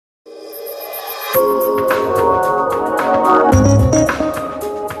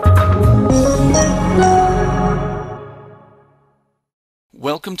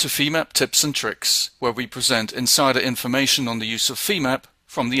Welcome to Femap Tips and Tricks, where we present insider information on the use of Femap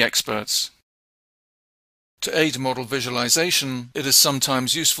from the experts. To aid model visualization, it is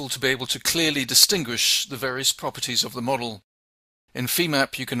sometimes useful to be able to clearly distinguish the various properties of the model. In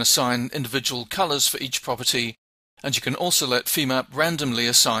Femap, you can assign individual colors for each property, and you can also let Femap randomly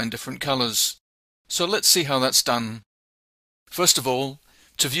assign different colors. So let's see how that's done. First of all,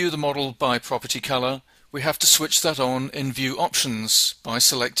 to view the model by property color, we have to switch that on in View Options by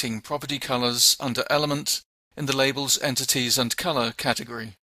selecting Property Colors under Element in the Labels, Entities and Color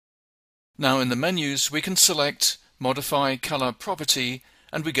category. Now in the menus we can select Modify Color Property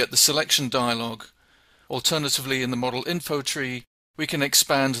and we get the selection dialog. Alternatively, in the Model Info tree, we can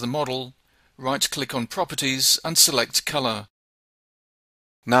expand the model, right-click on Properties and select Color.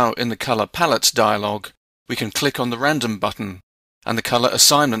 Now in the Color Palette dialog, we can click on the Random button and the Color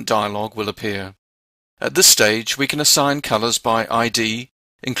Assignment dialog will appear. At this stage, we can assign colors by ID,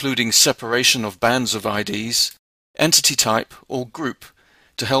 including separation of bands of IDs, entity type or group,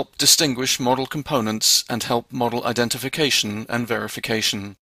 to help distinguish model components and help model identification and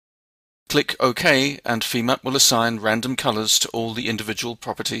verification. Click OK and Femap will assign random colors to all the individual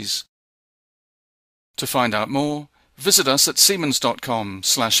properties. To find out more, visit us at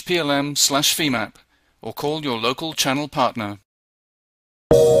siemens.com/plm/Femap or call your local channel partner.